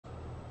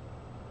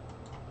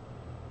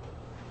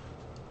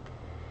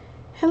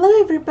Hello,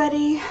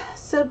 everybody.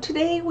 So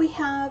today we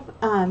had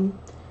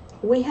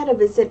a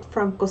visit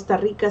from Costa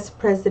Rica's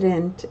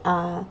president.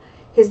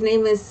 His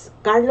name is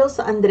Carlos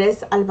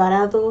Andrés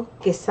Alvarado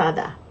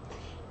Quesada,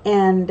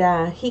 and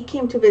he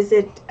came to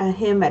visit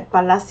him at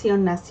Palacio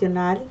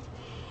Nacional,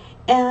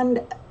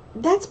 and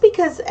that's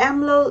because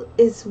AMLO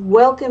is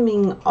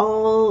welcoming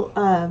all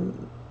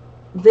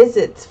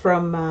visits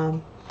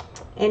from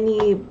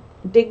any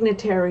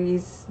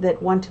dignitaries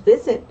that want to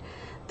visit.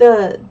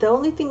 The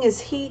only thing is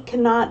he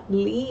cannot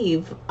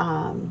leave.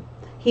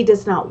 He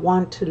does not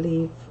want to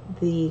leave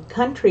the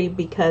country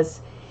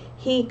because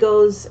he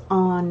goes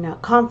on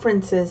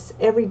conferences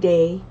every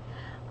day,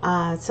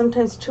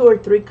 sometimes 2 or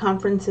 3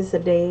 conferences a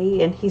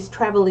day, and he's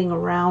traveling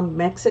around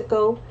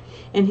Mexico,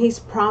 and he's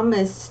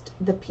promised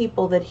the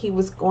people that he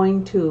was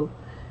going to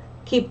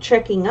keep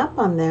checking up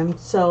on them.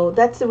 So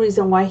that's the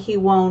reason why he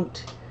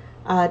won't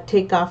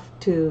take off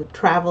to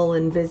travel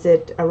and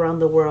visit around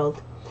the world.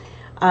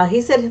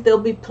 He said there'll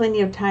be plenty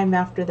of time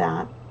after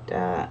that,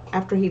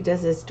 after he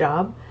does his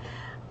job.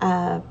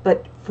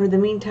 But for the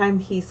meantime,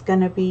 he's going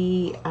to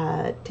be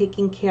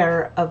taking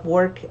care of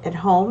work at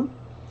home,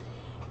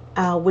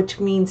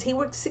 which means he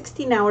works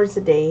 16 hours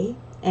a day,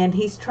 and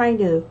he's trying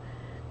to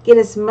get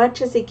as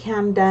much as he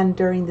can done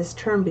during this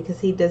term because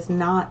he does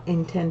not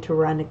intend to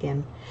run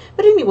again.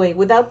 But anyway,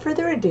 without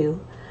further ado,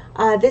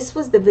 this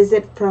was the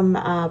visit from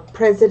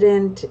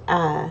President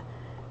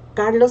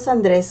Carlos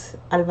Andrés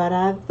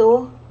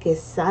Alvarado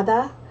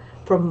Quesada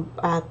from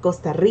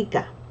Costa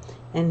Rica,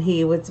 and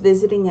he was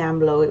visiting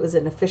AMLO. It was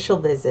an official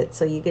visit,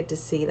 so you get to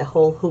see the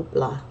whole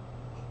hoopla.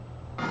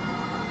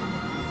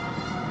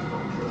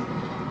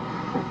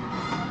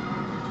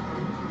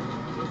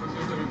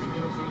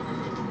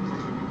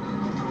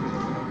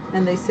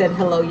 And they said,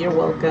 hello, you're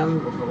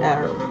welcome,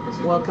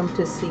 welcome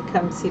to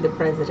come see the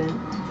president.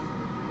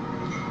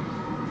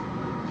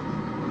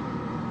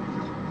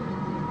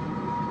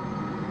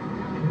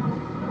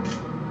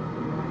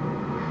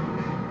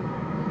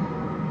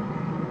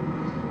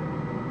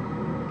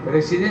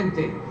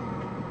 Presidente.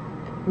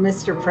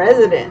 Mr.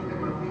 President.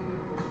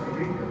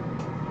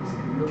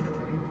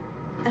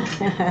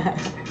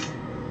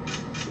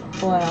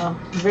 Wow,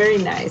 very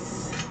nice.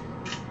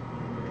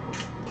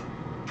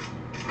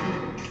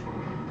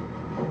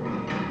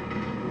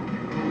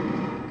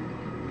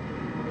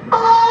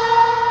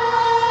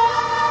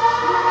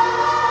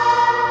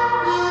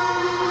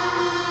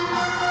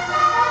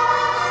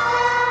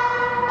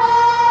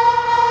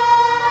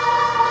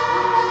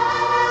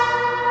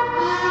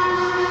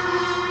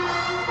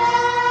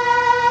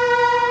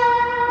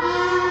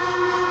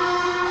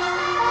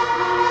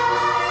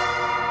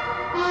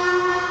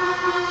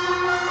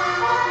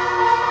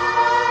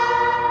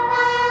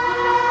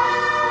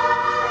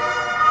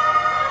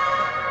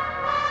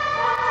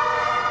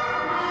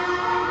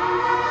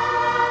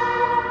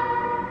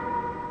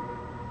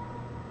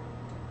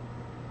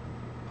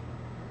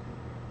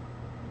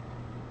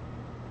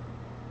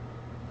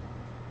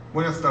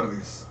 Buenas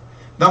tardes.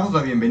 Damos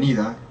la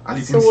bienvenida al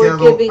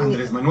licenciado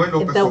Andrés Manuel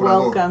López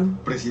Obrador,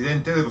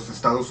 presidente de los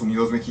Estados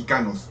Unidos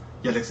Mexicanos,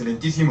 y al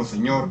excelentísimo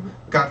señor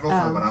Carlos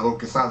Alvarado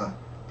Quesada,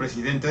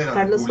 presidente de la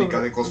República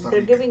de Costa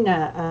Rica.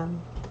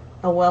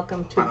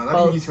 Para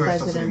dar inicio a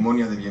esta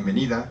ceremonia de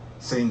bienvenida,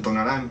 se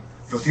entonarán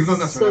los himnos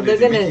nacionales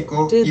de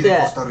México y de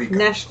Costa Rica.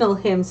 National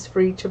hymns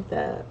for each of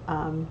the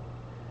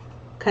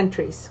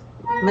countries,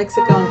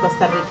 Mexico and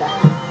Costa Rica.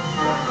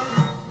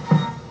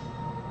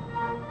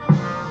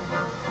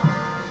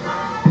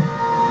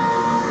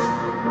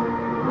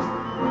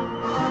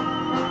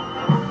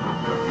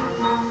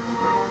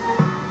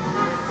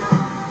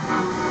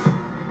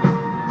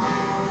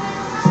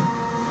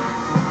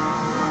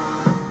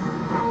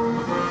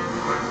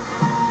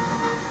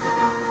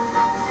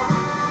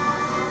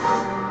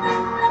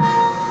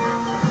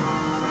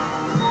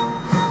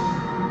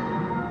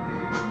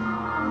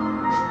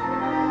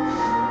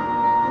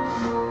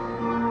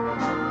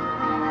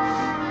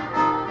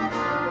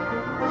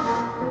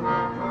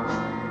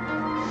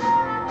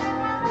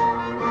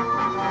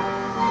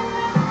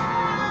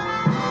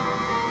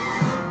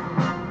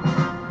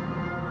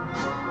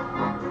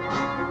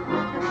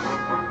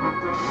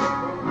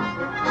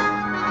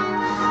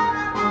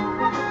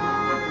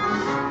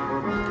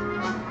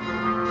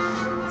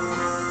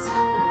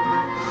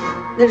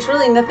 There's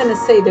really nothing to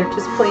say, they're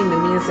just playing the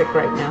music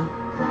right now.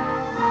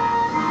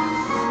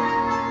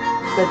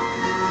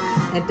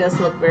 But it does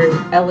look very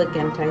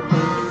elegant, I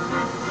think.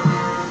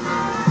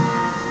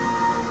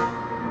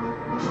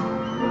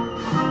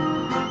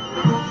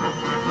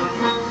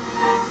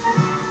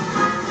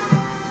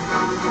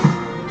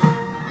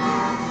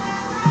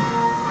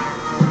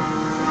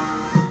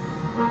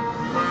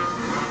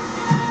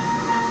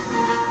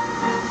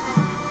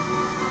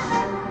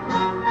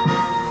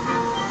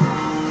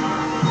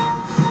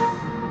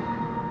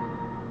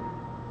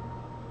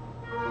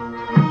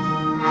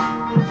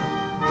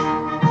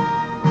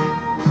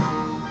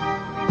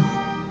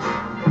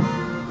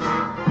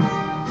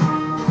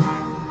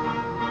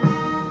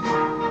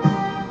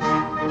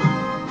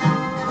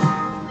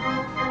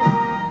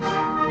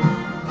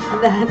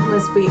 That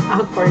must be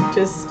awkward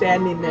just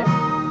standing there.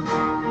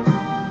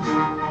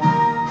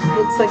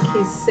 Looks like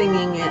he's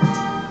singing it.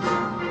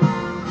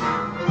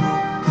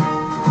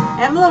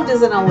 AMLO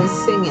doesn't always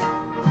sing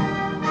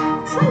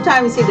it.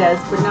 Sometimes he does,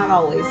 but not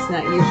always,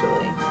 not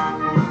usually.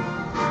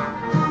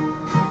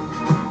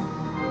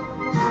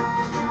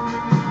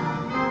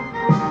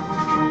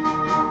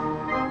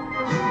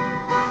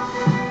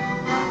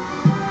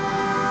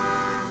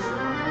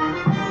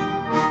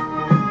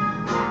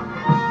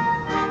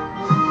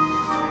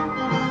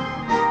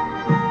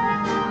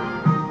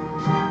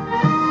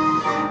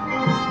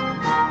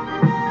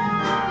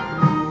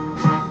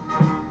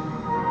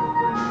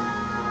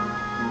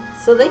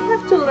 So they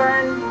have to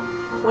learn,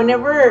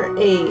 whenever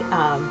a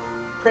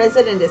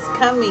president is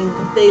coming,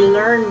 they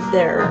learn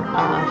their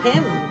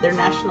hymn, their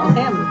national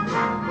hymn,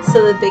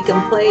 so that they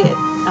can play it.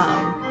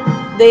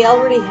 They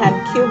already had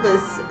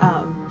Cuba's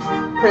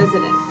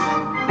president,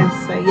 and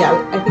so yeah,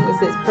 I think it was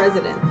his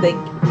president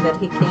that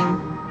he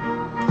came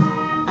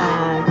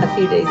a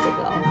few days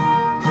ago.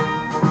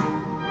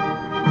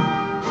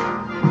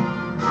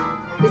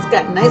 He's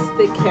got nice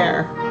thick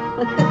hair.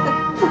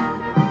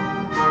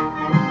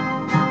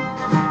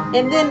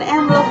 And then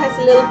AMLO has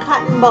a little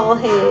cotton ball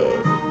head.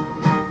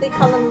 They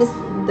call him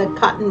the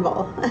cotton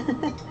ball.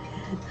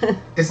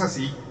 Es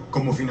así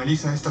como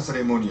finaliza esta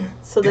ceremonia.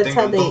 So that's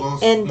how they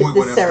end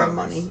the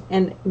ceremony. Tardes.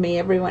 And may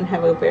everyone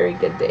have a very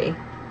good day.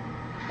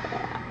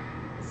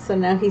 So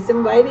now he's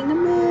inviting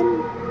them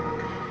in.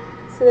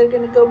 So they're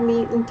going to go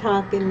meet and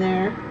talk in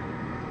there.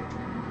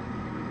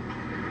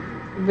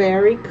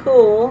 Very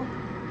cool.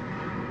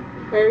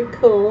 Very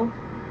cool.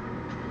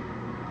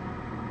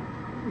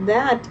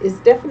 That is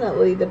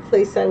definitely the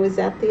place I was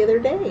at the other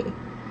day.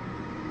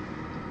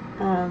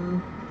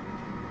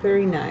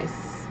 Very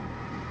nice.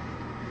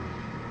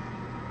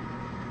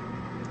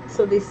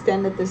 So they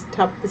stand at the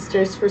top of the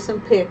stairs for some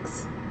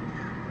pics.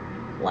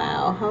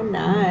 Wow, how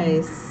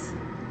nice.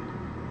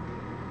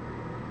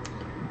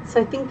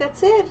 So I think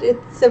that's it.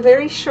 It's a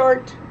very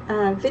short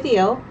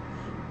video,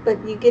 but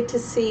you get to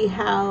see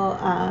how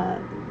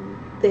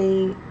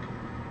they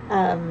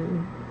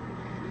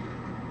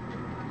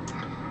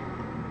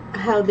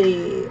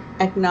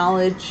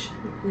acknowledge,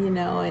 you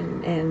know,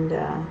 and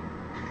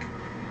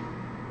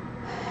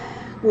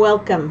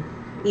welcome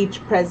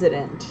each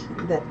president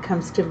that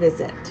comes to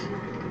visit.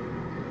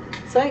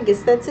 So I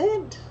guess that's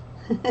it.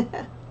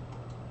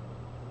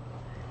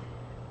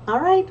 All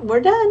right, we're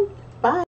done. Bye.